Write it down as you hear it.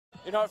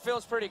You know, it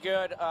feels pretty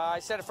good. I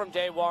said it from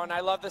day one. I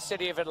love the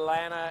city of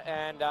Atlanta,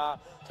 and to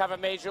have a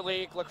Major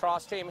League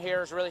lacrosse team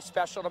here is really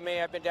special to me.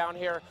 I've been down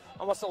here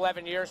almost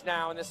 11 years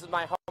now, and this is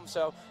my home.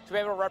 So to be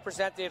able to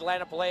represent the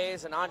Atlanta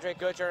Blaze and Andre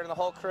Goodger and the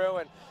whole crew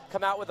and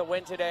come out with a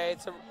win today,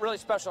 it's a really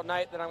special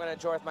night that I'm going to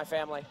enjoy with my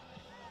family.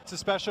 It's a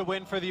special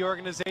win for the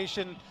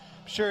organization.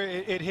 I'm sure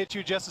it hit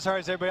you just as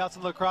hard as everybody else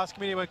in the lacrosse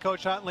community when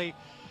Coach Huntley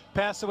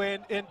passed away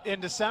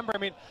in December. I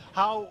mean,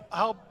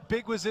 how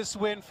big was this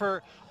win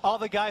for all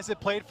the guys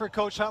that played for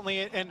Coach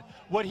Huntley and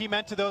what he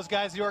meant to those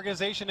guys, the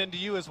organization, and to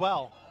you as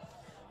well?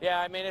 Yeah,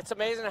 I mean, it's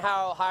amazing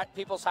how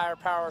people's higher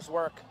powers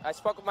work. I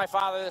spoke with my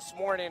father this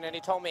morning, and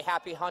he told me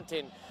happy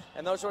hunting.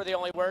 And those were the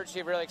only words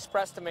he really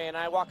expressed to me. And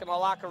I walk in the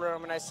locker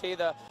room, and I see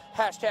the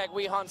hashtag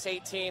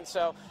WeHunts18.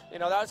 So, you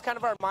know, that was kind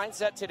of our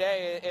mindset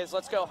today is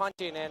let's go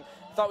hunting. And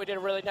I thought we did a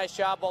really nice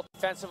job both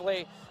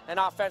defensively and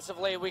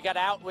offensively. We got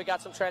out. We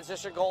got some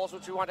transition goals,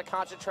 which we wanted to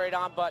concentrate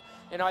on. But,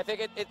 you know, I think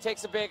it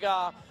takes a big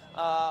amount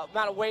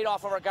of weight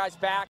off of our guys' back.